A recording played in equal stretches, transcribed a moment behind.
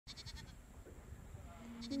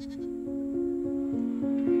बहिनी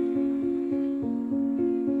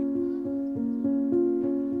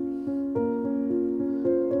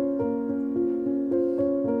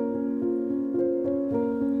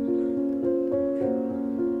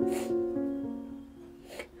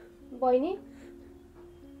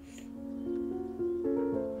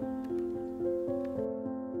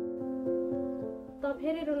त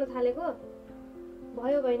फेरि रुन थालेको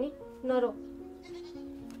भयो बहिनी नरो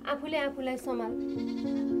आफूले आफूलाई सम्हाल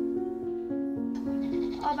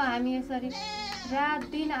अब हामी यसरी रात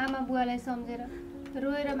दिन आमा बुवालाई सम्झेर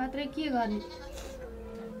रोएर मात्रै के गर्ने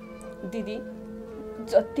दिदी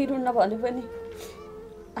जति रुन भने पनि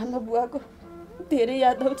आमा बुवाको धेरै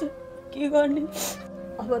याद आउँछ के गर्ने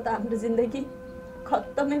अब त हाम्रो जिन्दगी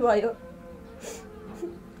खत्तमै भयो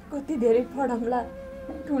कति धेरै पढौँला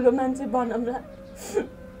ठुलो मान्छे बनौँला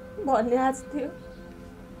भन्ने आज थियो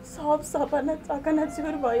सब सपना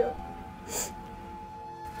चकनाचुर भयो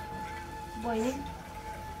बहिनी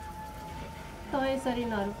त यसरी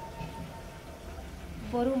नरु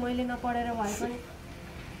बरु मैले नपढेर भए पनि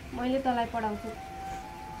मैले तँलाई पढाउँछु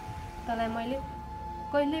तँलाई मैले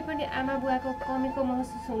कहिल्यै पनि आमा बुवाको कमीको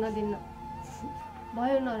महसुस हुन दिन्न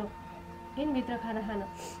भयो नरो हिँड भित्र खाना खान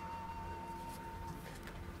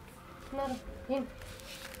नरो हिँड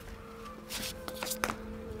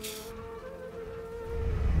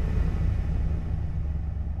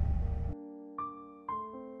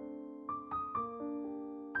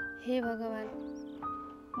हे भगवान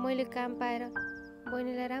मैले काम पाएर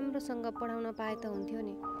बहिनीलाई राम्रोसँग पढाउन पाए त हुन्थ्यो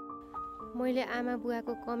नि मैले आमा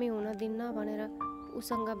बुवाको कमी हुन दिन्न भनेर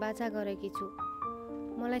उसँग बाचा गरेकी छु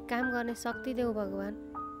मलाई काम गर्ने शक्ति देऊ भगवान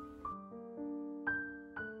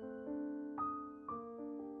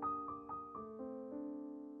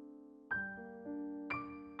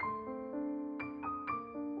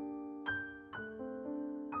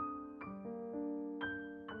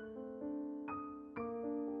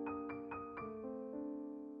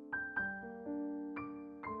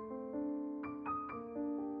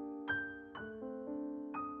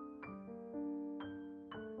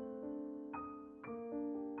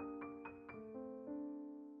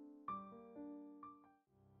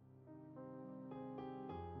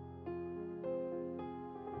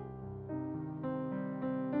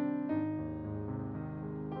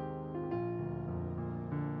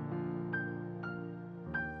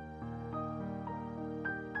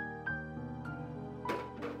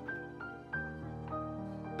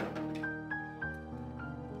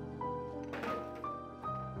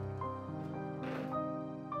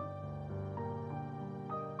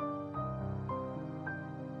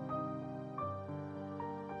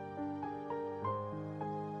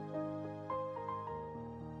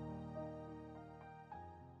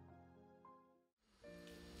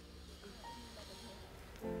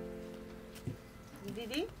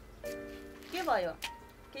दिदी के भयो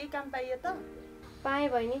केही काम पाइयो त पाएँ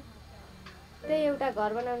बहिनी त्यही एउटा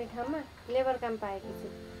घर बनाउने ठाउँमा लेबर काम पाएकी छु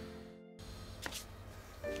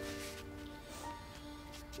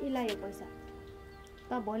इलायो पैसा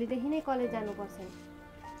त भोलिदेखि नै कलेज जानुपर्छ नि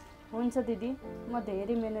हुन्छ दिदी म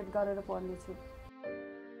धेरै मेहनत गरेर पढ्नेछु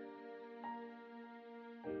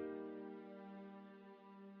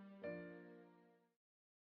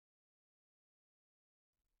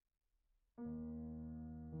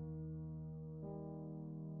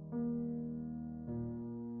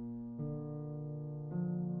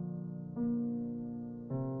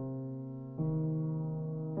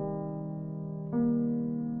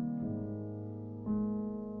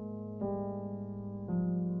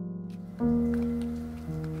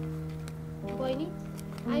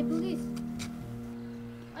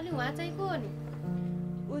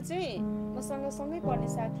मसँग सँगै पढ्ने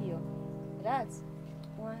साथी हो राज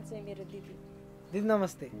उहाँ चाहिँ मेरो दिदी दिदी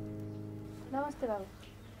नमस्ते नमस्ते बाबु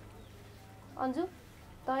अन्जु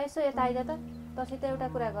त यसो यता आइदा त तसित एउटा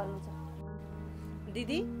कुरा गर्नु छ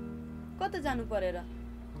दिदी कता जानु परेर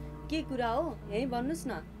के कुरा हो यही भन्नुस्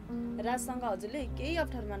न राजसँग हजुरले केही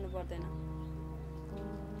अप्ठ्यारो मान्नु पर्दैन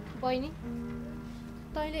बहिनी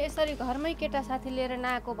तैँले यसरी घरमै केटा साथी लिएर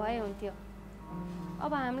नआएको भए हुन्थ्यो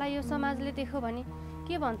अब हामीलाई यो समाजले देख्यो भने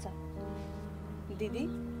के भन्छ दिदी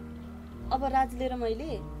अब राजले र मैले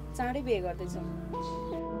चाँडै बिहे गर्दैछौँ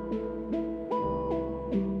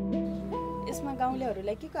यसमा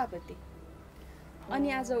गाउँलेहरूलाई के को आपत्ति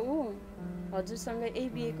अनि आज ऊ हजुरसँग यही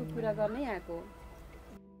बिहेको कुरा गर्नै आएको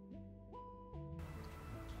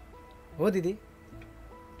हो दिदी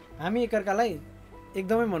हामी एकअर्कालाई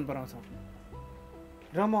एकदमै मन पराउँछौँ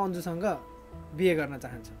र म अन्जुसँग बिहे गर्न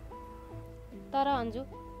चाहन्छु तर अन्जु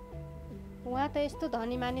उहाँ त यस्तो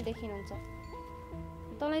धनी मानी देखिनुहुन्छ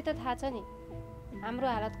तँलाई त थाहा छ नि हाम्रो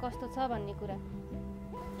हालत कस्तो छ भन्ने कुरा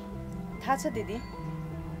थाहा छ दिदी,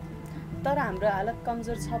 तर हाम्रो हालत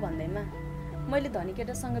कमजोर छ भन्दैमा मैले धनी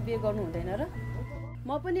केटासँग बिहे गर्नु हुँदैन र? म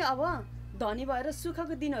पनि अब धनी भएर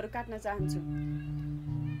सुखको दिनहरू काट्न चाहन्छु।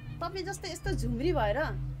 तपाईँ जस्तो यस्तो झुम्री भएर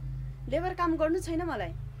लेबर काम गर्नु छैन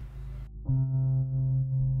मलाई।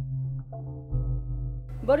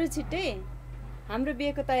 बरु छिट्टै हाम्रो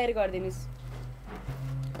बिहेको तयारी गरिदिनुहोस्।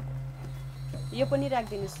 यो पनि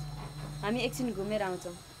राखिदिनुहोस्, हामी एकछिन घुमेर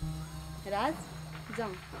आउँछौँ। राज,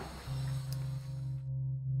 जाउँ।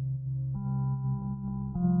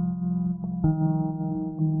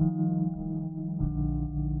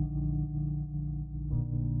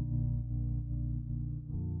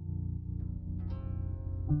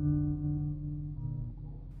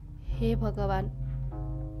 हे भगवान,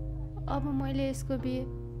 अब मैले यसको बिहे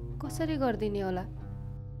कसरी गरिदिने होला?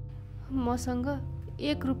 मसँग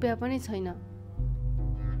 1 रुपियाँ पनि छैन।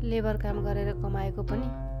 लेबर काम गरेर कमाएको पनि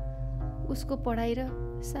उसको पढाइ र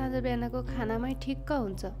साँझ बिहानको खानामै ठिक्क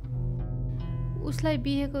हुन्छ। उसलाई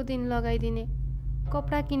बिहेको दिन लगाइदिने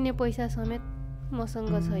कपडा किन्ने पैसा समेत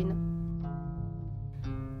मसँग छैन।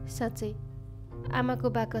 साँच्चै आमाको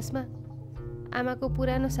बाकसमा आमाको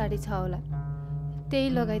पुरानो साडी छ होला, त्यही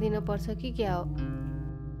लगाइदिन पर्छ कि क्या हो?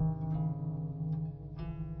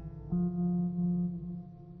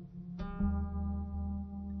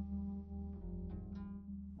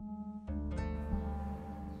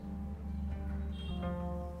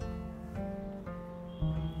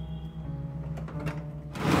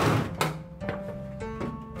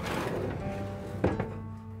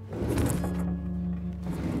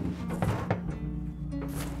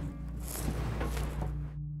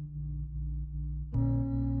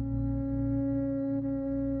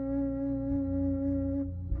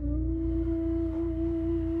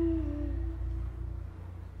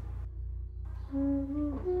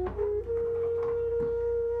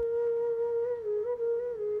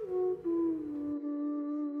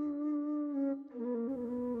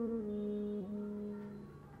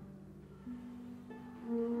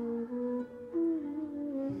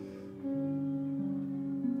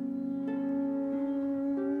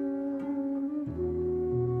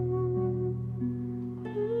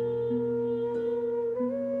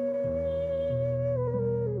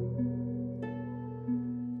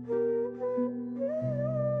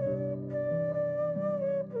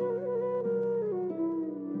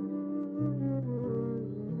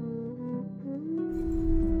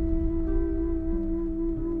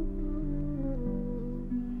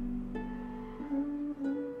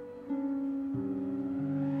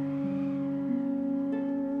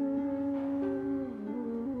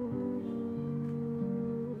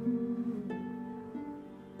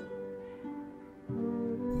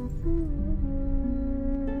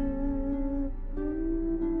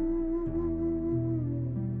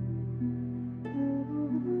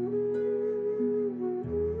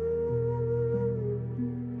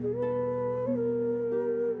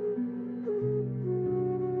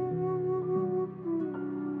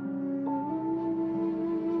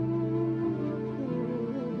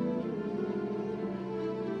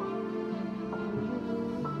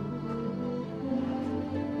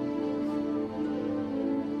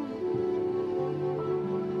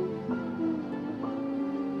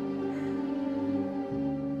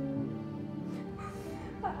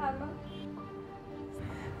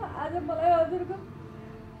 आज मलाई हजुरको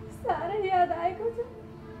साह्रै याद आएको छ।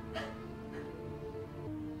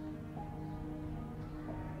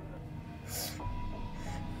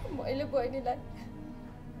 मैले बहिनीलाई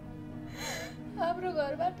हाम्रो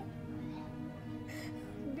घरबाट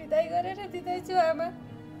बिदाई गरेर दिँदैछु आमा।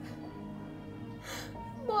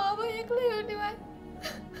 म अब एक्लै हुने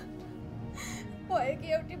भएकी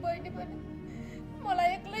एउटी बहिनी पनि मलाई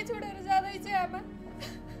एक्लै छोडेर जाँदैछ आमा।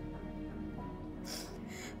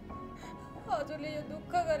 हजुरले यो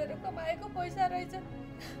दुःख गरेर कमाएको पैसा रहेछ,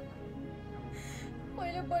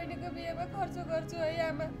 मैले बहिनीको बिहेमा खर्च गर्छु है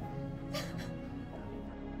आमा।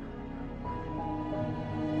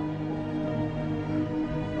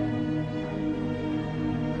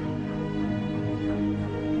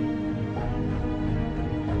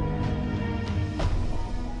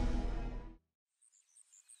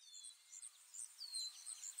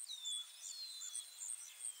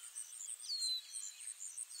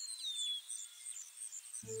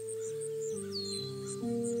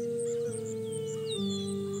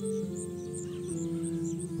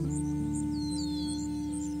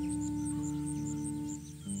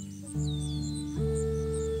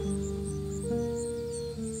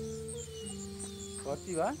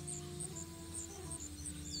 प्रतिभा,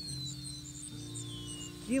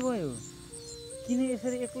 के भयो? किन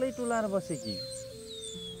यसरी एक्लै टोलाएर बसे कि?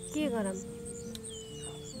 के गरौँ,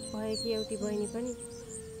 भएकी एउटी बहिनी पनि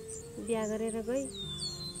बिहा गरेर गई।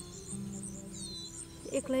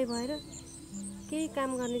 एक्लै भएर केही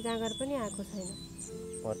काम गर्ने जाँगर पनि आएको छैन।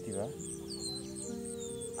 प्रतिभा,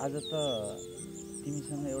 आज त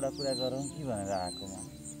तिमीसँग एउटा कुरा गरौँ कि भनेर आएको म।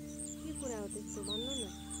 के कुरा हो त्यस्तो, भन्नु न।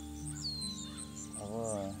 अब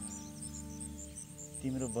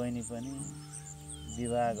तिम्रो बहिनी पनि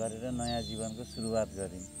विवाह गरेर नयाँ जीवनको सुरुवात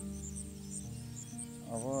गरिन्।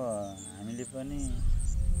 अब हामीले पनि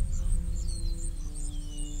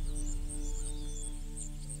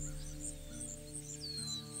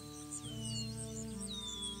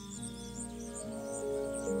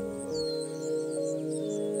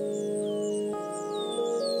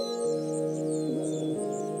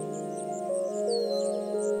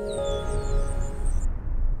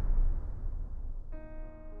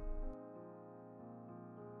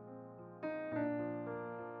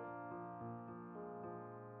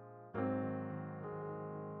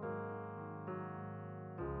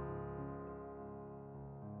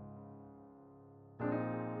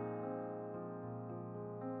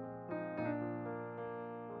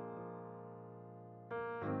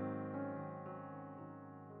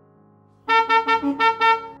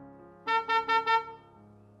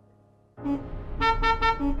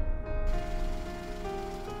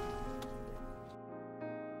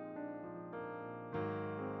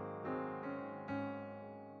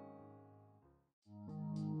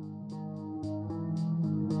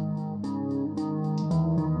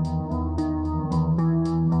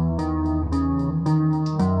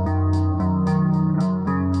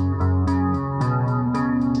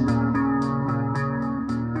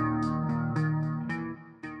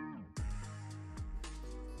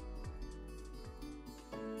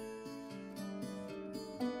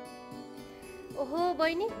ओहो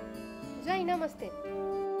बहिनी, जाई नमस्ते।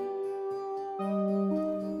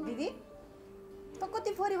 दिदी त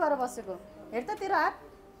कति फोरी भएर बसेको, हेर त तेरो हात।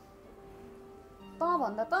 त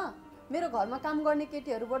भन्दा त मेरो घरमा काम गर्ने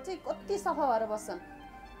केटीहरूबाट चाहिँ कति सफा भएर बस्छन्।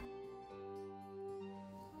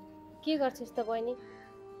 के गर्छस् त बहिनी,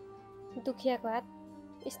 दुखियाको हात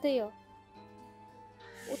यस्तै हो।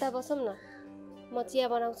 उता बसौँ न, म चिया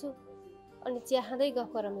बनाउँछु, अनि चिया खाँदै गफ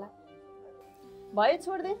गरौँला। भयो,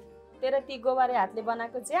 छोड दे। तेरो ती गोबारे हातले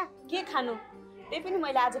बनाएको चिया के खानु, त्यही पनि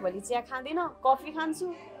मैले आजभोलि चिया खाँदिनँ, कफी खान्छु।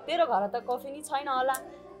 तेरो घर त कफी नि छैन होला।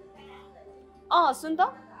 सुन त,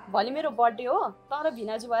 भोलि मेरो बर्थडे हो, तर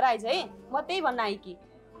भिनाजु भएर आइज है, म त्यही भन्न आएँ कि।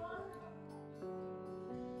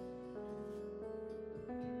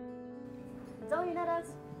 जाऊ हिँड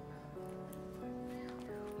राज।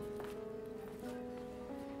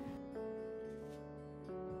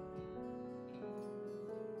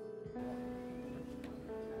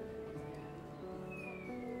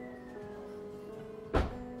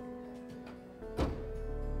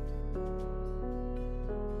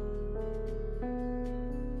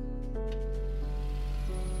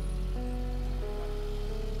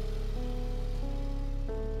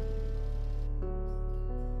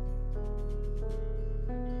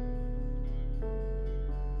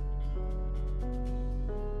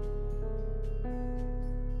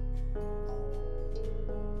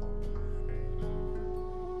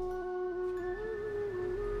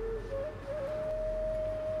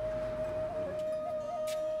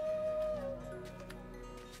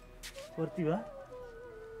 प्रतिभा,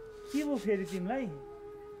 के भयो फेरि तिमीलाई?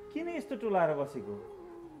 किन यस्तो टोलाएर बसेको?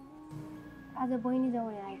 आज बहिनी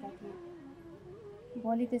जाउँ आएका थिए।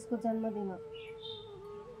 भोलि त्यसको जन्मदिन हो।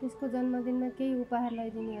 त्यसको जन्मदिनमा केही उपहार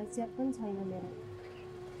ल्याइदिने हैसियत पनि छैन मेरो।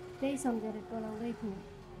 त्यही सम्झेर टोलाउँदै थिएँ।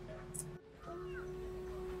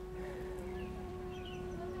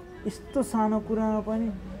 यस्तो सानो कुरामा पनि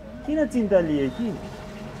किन चिन्ता लिए कि?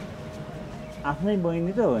 आफ्नै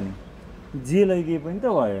बहिनी त हो नि, जे लैदिए पनि त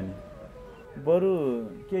भयो नि। बरु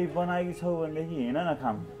केही बनाएकी छौ भनेदेखि हिँड न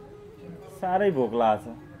खाम, साह्रै भोक लाग्छ।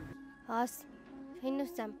 हस्,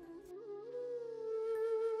 हिँड्नुहोस् जाम।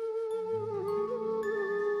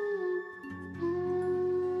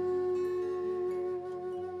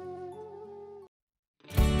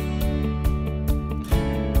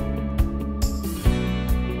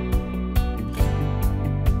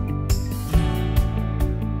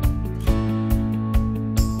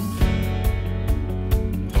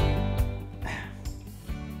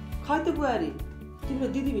 खै त बुहारी, तिम्रो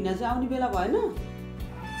दिदी भिनाजु आउने बेला भएन?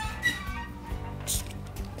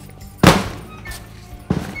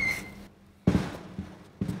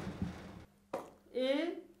 ए,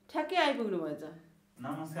 ठ्याक्कै आइपुग्नु भएछ।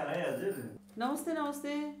 नमस्कार है हजुर। नमस्ते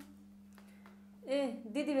नमस्ते। ए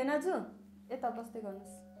दिदी भिनाजु, यता बस्दै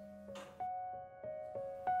गर्नुहोस्।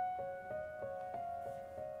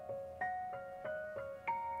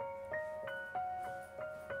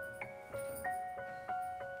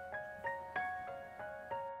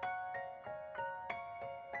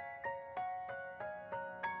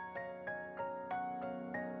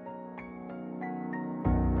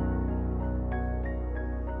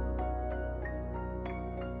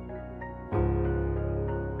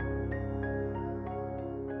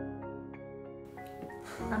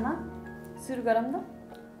 सुरु गरौँ त?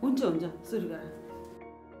 हुन्छ हुन्छ सुरु गर।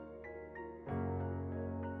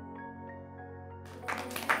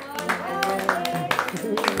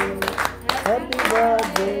 Happy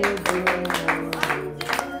birthday dear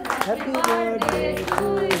Happy birthday to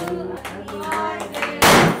you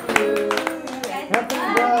Happy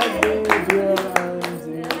birthday dear Anju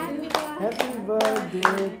Happy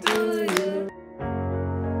birthday to you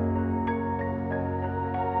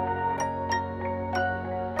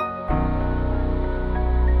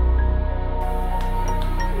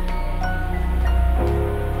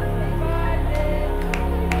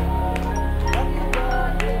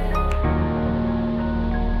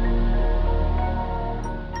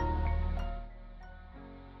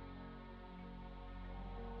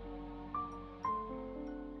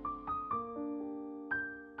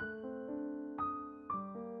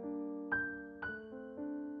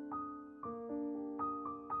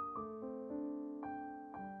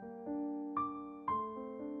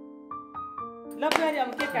ल प्यारी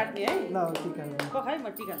अब केक काट्ने है। ल टिका लगाऊ पखाइ म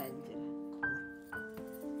टिका लगाइदिन्छु।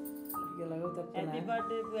 टिका लगाऊ त ह्यापी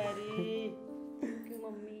बर्थडे प्यारी।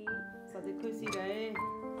 मम्मी सधैँ खुसी रहे।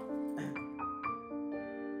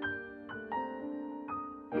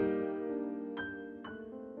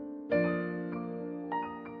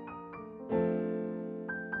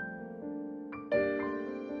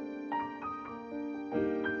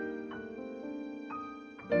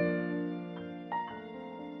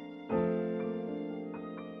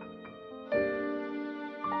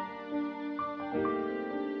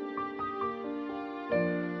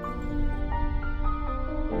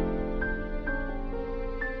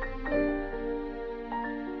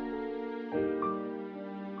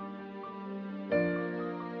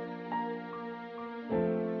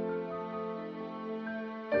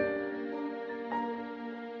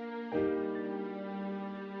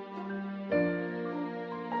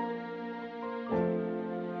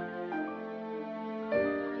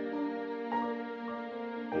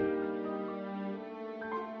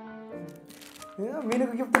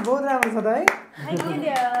 मिनुको गिफ्ट त बहुत राम्रो छ त है थ्याङ्क यू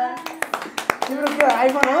डियर। तिम्रो के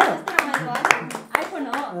आइफोन हो आइफोन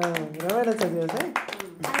हो। रमाइलो छ त्यो है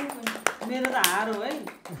मेरो त हार हो है।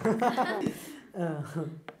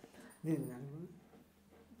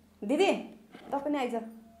 दिदी त पनि आइज।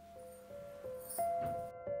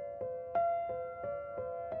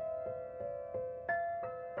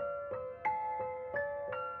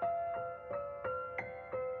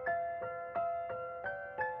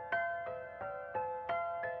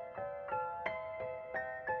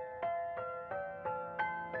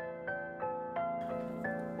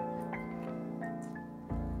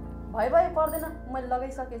 भयो पर्दैन, मैले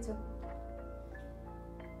लगाइसकेछु।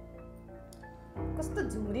 कस्तो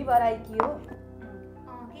झुम्री भएर आइकी हो।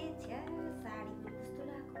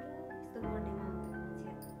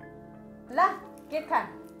 ला केक खा।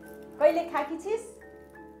 कहिले खाकी छिस्?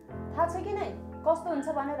 थाहा छ कि नै कस्तो हुन्छ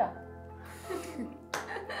भनेर?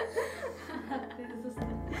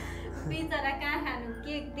 बिचरा कहाँ खानु,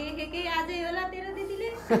 केक देखेकै आजै होला तेरो दिदीले।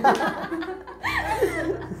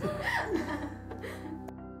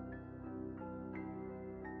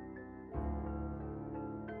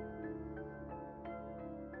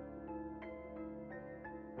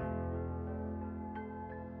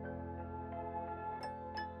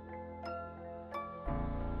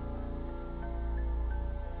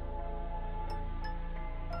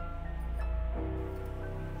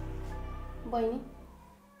 बहिनी,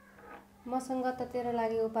 मसँग त तेरो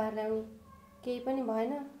लागि उपहार ल्याउने केही पनि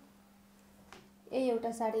भएन। यही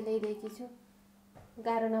एउटा साडी ल्याइदिएकी छु,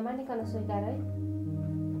 गाह्रो नमानिकन स्वीकार है।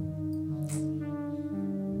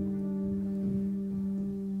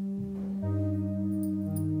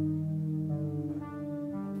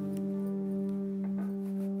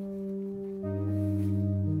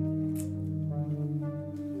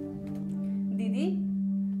 दिदी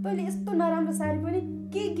तैँले यस्तो नराम्रो साडी पनि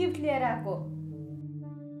के गिफ्ट लिएर आएको?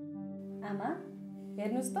 आमा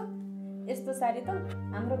हेर्नुहोस् त, यस्तो साडी त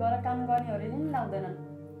हाम्रो घर काम गर्नेहरूले नि लाउँदैनन्।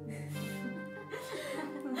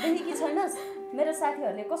 देखेकी छैनस् मेरो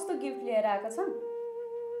साथीहरूले कस्तो गिफ्ट लिएर आएका छन्?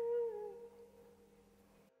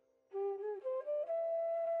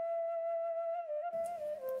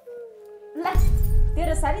 ला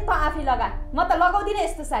तेरो साडी त आफै लगा, म त लगाउँदिनँ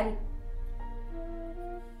यस्तो साडी।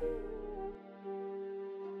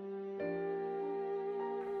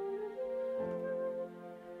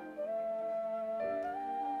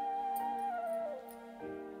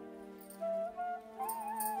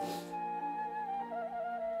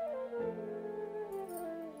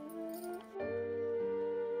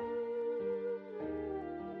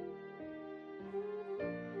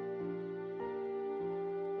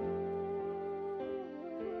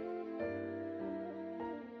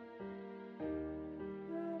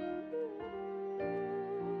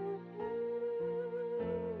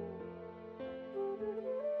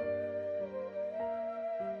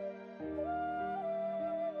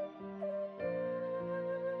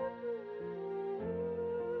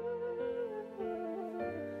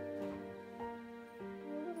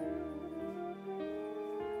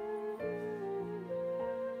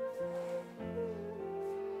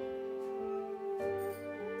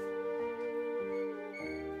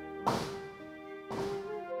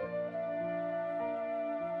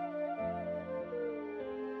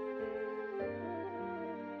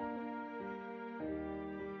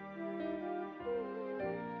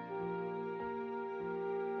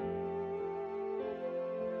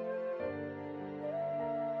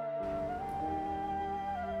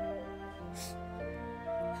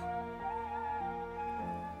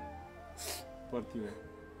 प्रतिभा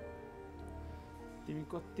तिमी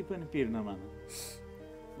कति पनि पिर नमान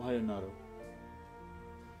भयो नरो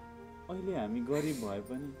अहिले हामी गरिब भए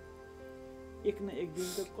पनि एक न एक दिन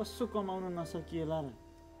त कसो कमाउन नसकिएला र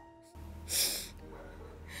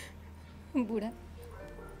बुढा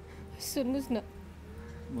सुन्नुस् न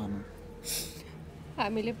भन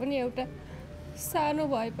हामीले पनि एउटा सानो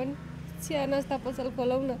भए पनि चिया नास्ता पसल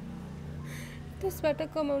खोलौँ न त्यसबाट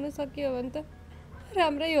कमाउन सकियो भने त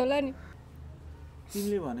राम्रै होला नि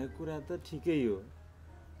तिमीले भनेको कुरा त ठिकै हो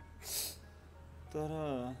तर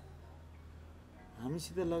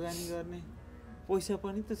हामीसित लगानी गर्ने पैसा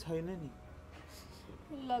पनि त छैन नि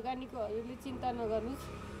लगानीको हजुरले चिन्ता नगर्नुहोस्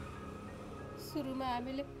सुरुमा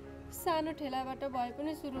हामीले सानो ठेलाबाट भए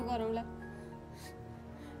पनि सुरु गरौँला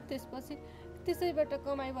त्यसपछि त्यसैबाट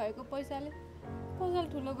कमाइ भएको पैसाले पसल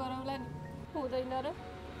ठुलो गरौँला नि हुँदैन र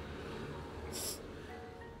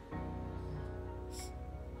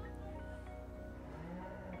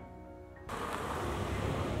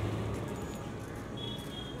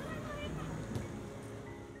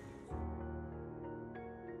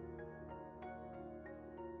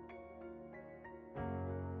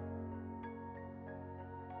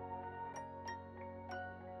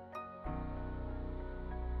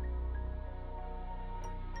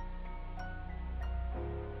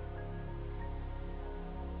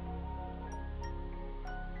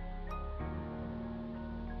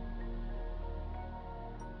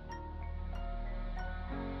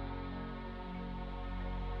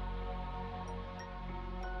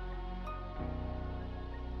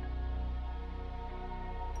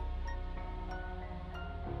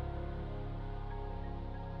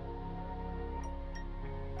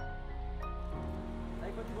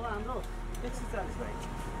कति भयो हाम्रो 140 भाइ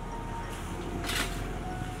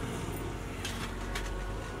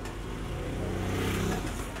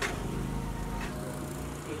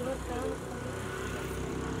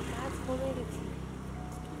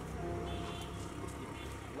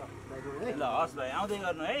ल हस् भाइ आउँदै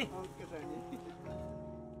गर्नु है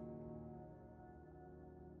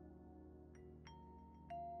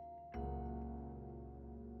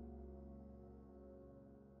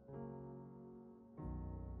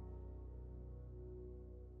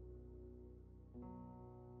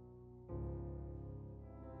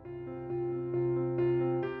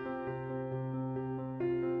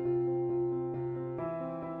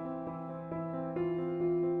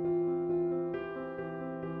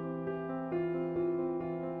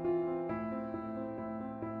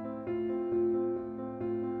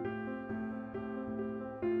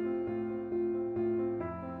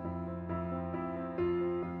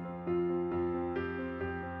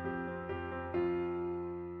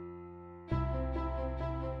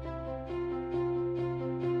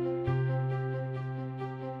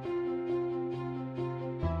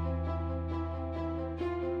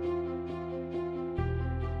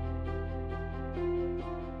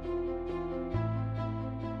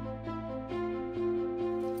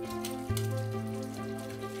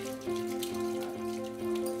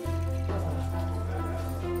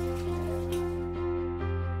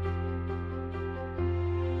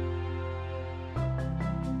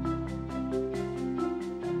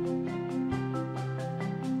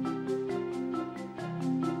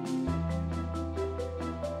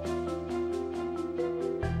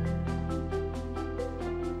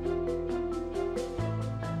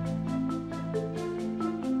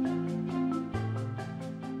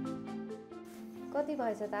कति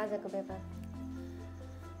भएछ त आजको व्यापार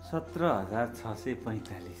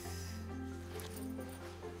 17,645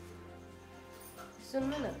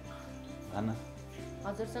 सुन्नु न भन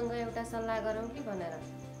हजुरसँग एउटा सल्लाह गरौँ कि भनेर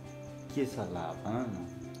के सल्लाह भन न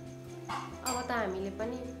अब त हामीले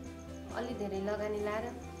पनि अलि धेरै लगानी लाएर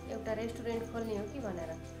एउटा रेस्टुरेन्ट खोल्ने हो कि भनेर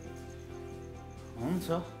हुन्छ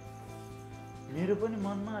मेरो पनि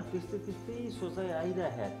मनमा त्यस्तै सोचाइ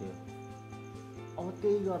आइरहेको थियो अब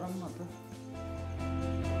त्यही गरौँ न त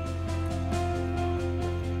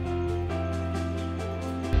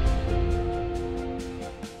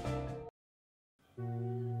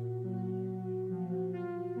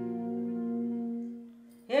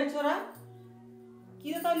हेर छोरा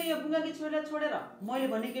किन तैँले यो बुङ्गाकी छोरीलाई छोडेर मैले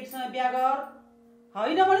भने केटीसँग बिहा गर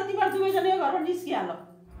होइन भने तिमीहरू दुवैजना यो घरबाट निस्किहाल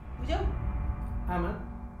बुझ्यौ आमा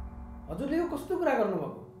हजुरले यो कस्तो कुरा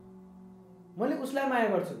गर्नुभएको मैले उसलाई माया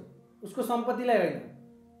गर्छु उसको सम्पत्तिलाई होइन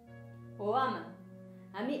हो आमा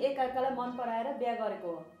हामी एकअर्कालाई मन पराएर बिहा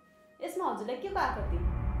गरेको हो यसमा हजुरलाई के को आपत्ति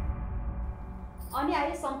अनि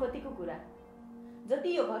आयो सम्पत्तिको कुरा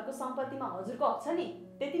जति यो घरको सम्पत्तिमा हजुरको हक छ नि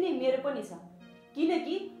त्यति नै मेरो पनि छ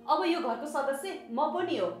किनकि अब यो घरको सदस्य म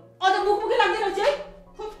पनि हो अझ मुखमुखी लाग्दैन है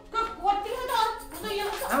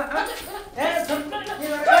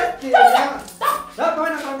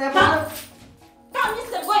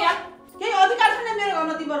केही अधिकार छैन मेरो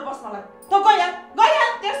घरमा तिम्रो बस्नलाई। त गइहाल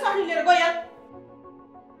तेरो स्वामी लिएर गइहाल।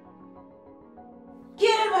 के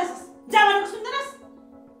रे बसस जा भनेको सुन्दैनस्?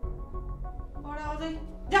 बडा अझै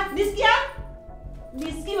जा निस्किहाल।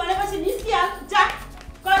 निस्कि भनेपछि निस्किहाल जा।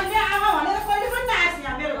 कहिले आमा भनेर कहिले पनि नआएस्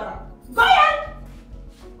यहाँ मेरो घर। गइहाल।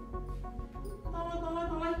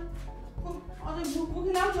 तँलाई अझै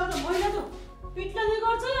मुखी लाग्छ अझ महिला त पिट्ने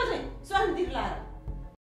गर्छ अझै स्वामीतिर लाएर।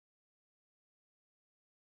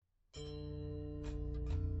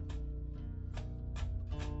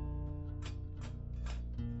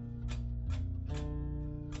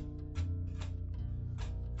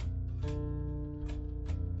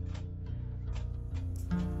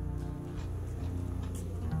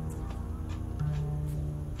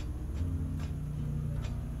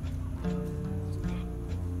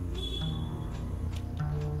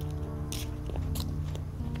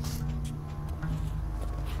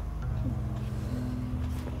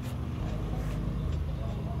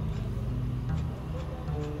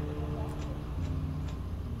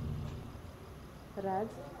 राज,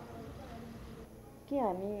 के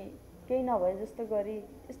हामी केही नभए जस्तो गरी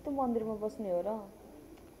यस्तो मन्दिरमा बस्ने हो र?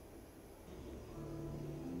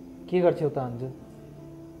 के गर्छौ त अन्जु?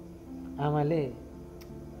 आमाले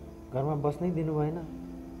घरमा बस्नै दिनु भएन।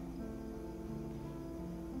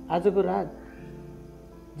 आजको रात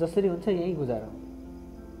जसरी हुन्छ यहीँ गुजारौँ।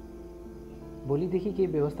 भोलिदेखि केही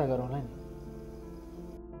व्यवस्था गरौँला नि।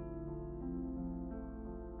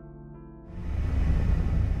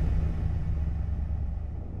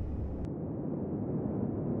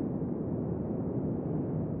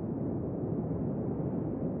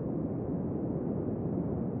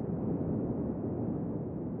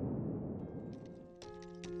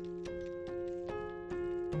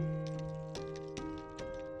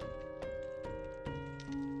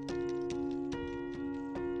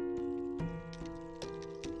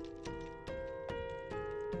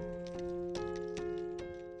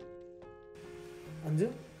 अन्जु,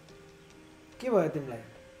 के भयो तिमीलाई?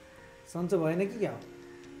 सन्चो भएन कि क्या हो?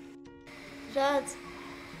 राज,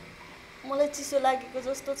 मलाई चिसो लागेको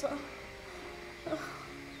जस्तो छ।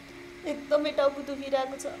 एकदमै टाउको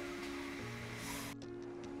दुखिरहेको छ।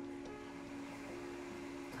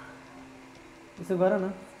 यसो गर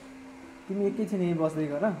न, तिमी एकैछिन यहीँ बस्दै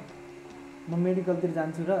गर। म मेडिकलतिर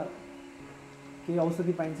जान्छु र केही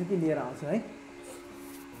औषधि पाइन्छ कि लिएर आउँछु है।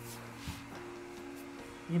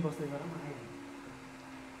 यहीँ बस्दै गर म आइहाल्छु।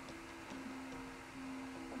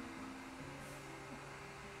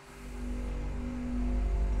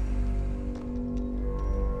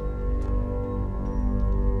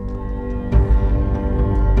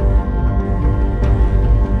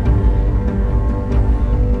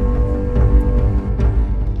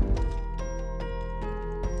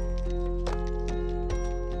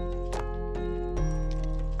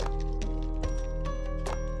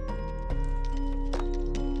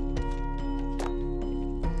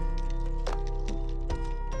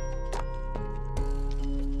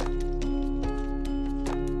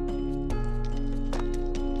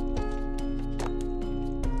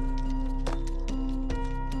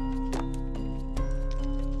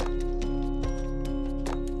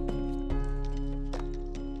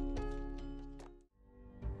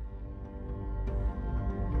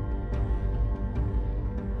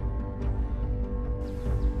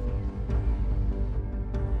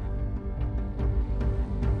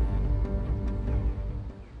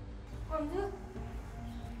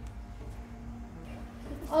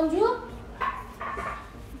 अन्जु,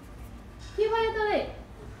 के भयो तँलाई?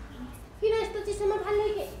 किन यस्तो चिसोमा फाल्ने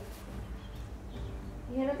के?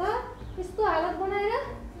 हेर त यस्तो हालत बनाएर।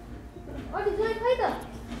 अलि ज्वाइँ खै त?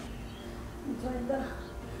 ज्वाइँ त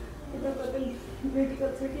यता कतै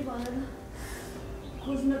मेडिकल छ कि भनेर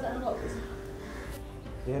खोज्न जानुभएको छ।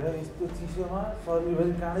 हेर यस्तो चिसोमा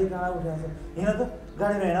शरीरभरि काँडै काँडा उठाएको छ। हिँड त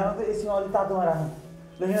गाडीमा हिँड त एसीमा अलिक तातोमा राख्नु।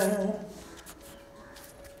 ल हिँड हिँड हिँड।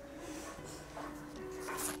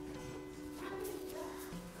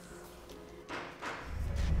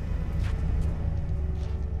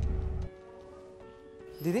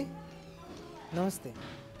 दिदी नमस्ते।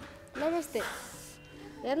 नमस्ते।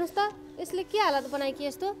 हेर्नुहोस् त यसले के हालत बनायो कि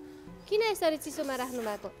यस्तो? किन यसरी चिसोमा राख्नु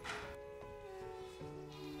भएको?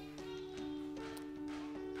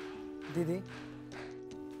 दिदी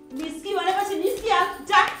निस्कि भनेपछि निस्किहाल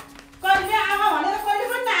जा। कहिले आमा भनेर कहिले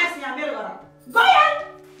पनि नआएस् यहाँ मेरो घर। गइहाल।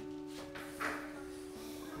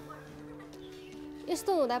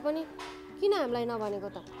 यस्तो हुँदा पनि किन हामीलाई नभनेको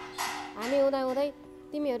त? हामी हुँदै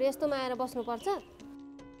तिमीहरू यस्तोमा आएर बस्नुपर्छ?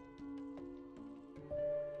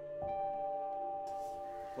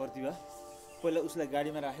 प्रतिभा, पहिला उसलाई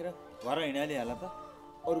गाडीमा राखेर घर हिँडालिहाल त,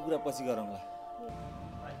 अरू कुरा पछि गरौँला।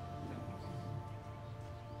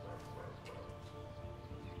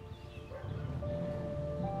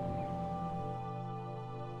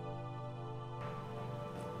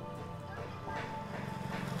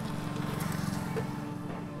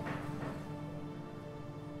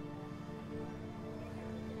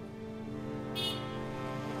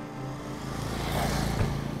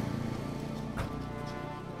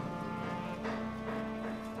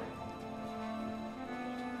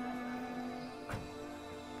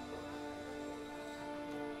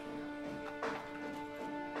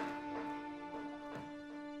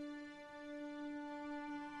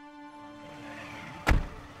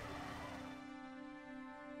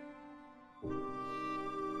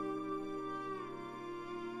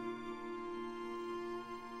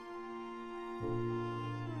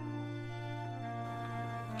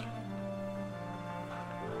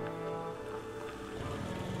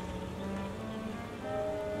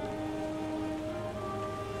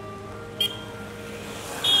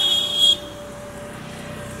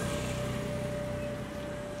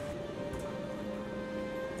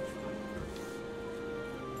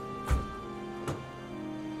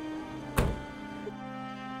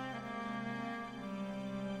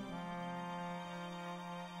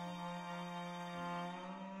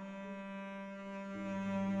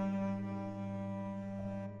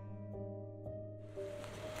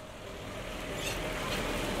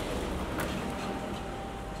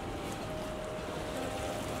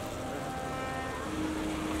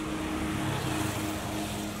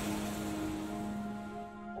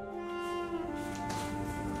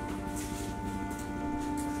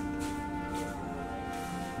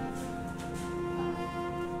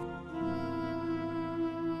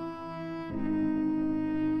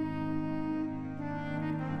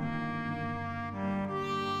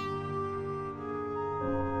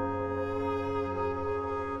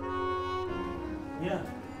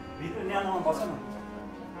 भित्र न्यानोमा बस न।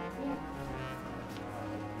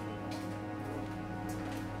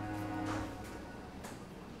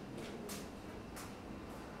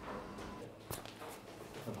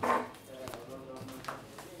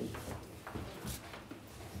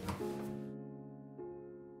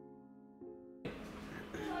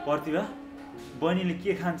 प्रतिभा, बहिनीले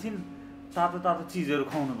के खान्छन्? तातो तातो चिजहरू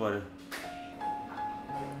खुवाउनु पर्यो।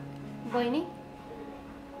 बहिनी,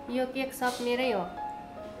 यो केक सब मेरै हो।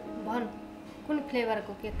 भन, कुन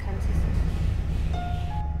फ्लेभरको केक खान्छस्?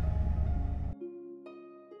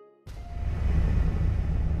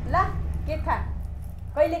 ला केक खा।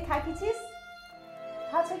 कहिले खाकी छिस्?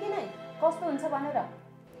 थाहा छ कि नै कस्तो हुन्छ भनेर?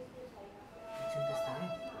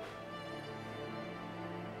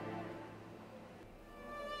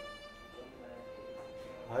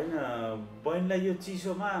 होइन, बहिनीलाई यो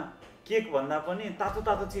चिसोमा केक भन्दा पनि तातो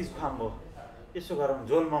तातो चिज खुवाऊँ भयो। यसो गरौँ,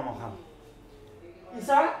 झोल मोमो खाऊँ।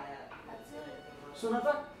 ईशा, सुन त,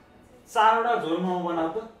 4वटा झोल मोमो बनाऊ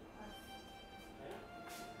त।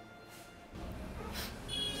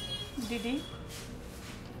 दिदी,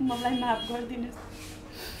 मलाई माफ गरिदिनुहोस्।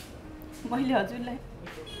 मैले हजुरलाई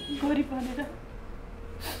गरिब भनेर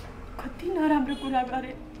कति नराम्रो कुरा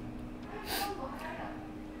गरेँ,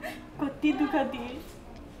 कति दुःख दिएँ।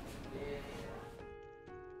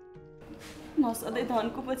 म सधैँ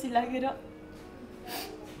धनको पछि लागेर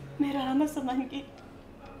मेरो आमा समान कि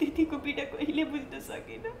दिदीको पीडा कहिले बुझ्न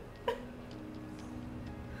सकिनँ।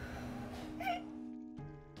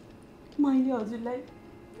 मैले हजुरलाई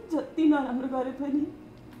जति नराम्रो गरे पनि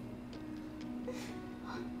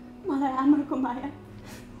मलाई आमाको माया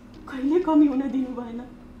कहिले कमी हुन दिनु भएन।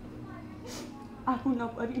 आफू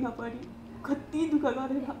नपढी कति दुःख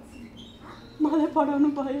गरेर मलाई पढाउनु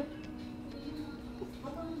भयो,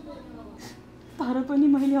 तर पनि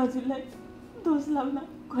मैले हजुरलाई दोष लाउन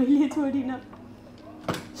कहिले छोडिनँ।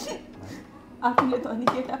 आफूले धनी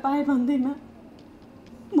केटा पाएँ भन्दैमा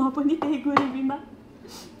म पनि त्यही गरिबीमा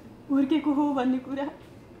हुर्केको हो भन्ने कुरा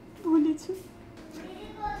भुलेछु।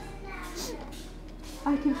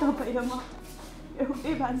 आखिर तपाईँ र म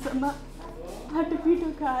एउटै भान्सामा फाटो पिठो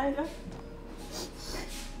खाएर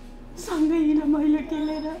सँगै हिँड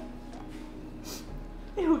खेलेर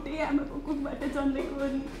एउटै आमाको कुखबाट जन्मेको हो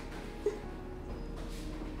नि।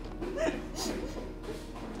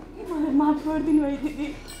 मलाई माफ गरिदिनु है दिदी।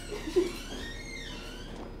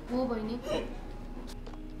 हो बहिनी,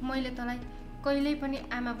 मैले तँलाई कहिल्यै पनि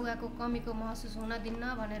आमा बुवाको कमीको महसुस हुन दिन्न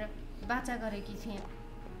भनेर बाचा गरेकी थिएँ।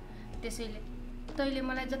 त्यसैले तैँले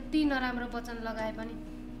मलाई जति नराम्रो वचन लगाए पनि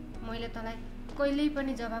मैले तँलाई कहिल्यै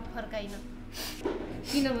पनि जवाब फर्काइन।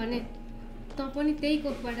 किनभने तँ पनि त्यही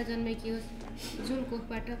कोखबाट जन्मेकी होस् जुन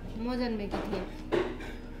कोखबाट म जन्मेकी थिएँ।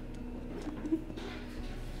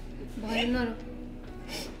 नरो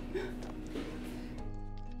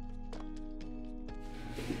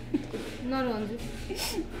नरो अन्जु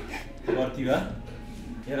प्रतिभा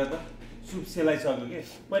हेर त सुप सेलाइसक्यो के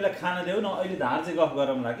पहिला खाना देऊ न अहिले धार चाहिँ गफ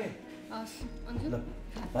गरौँला के हस् अन्जु ल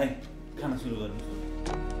भाइ खाना सुरु गर्नु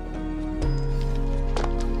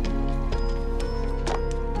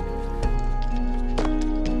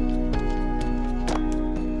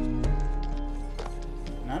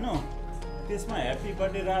नानो त्यसमा ह्याप्पी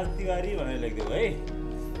बर्थडे राज तिवारी भनेर लेखिदेऊ है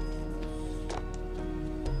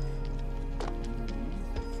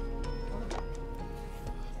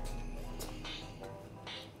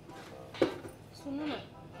सुन्नु न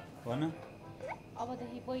भन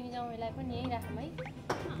अबदेखि बहिनी जाउँलाई पनि यहीँ राखौँ है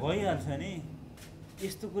भइहाल्छ नि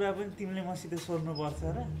यस्तो कुरा पनि तिमीले मसित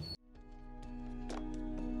सोध्नुपर्छ र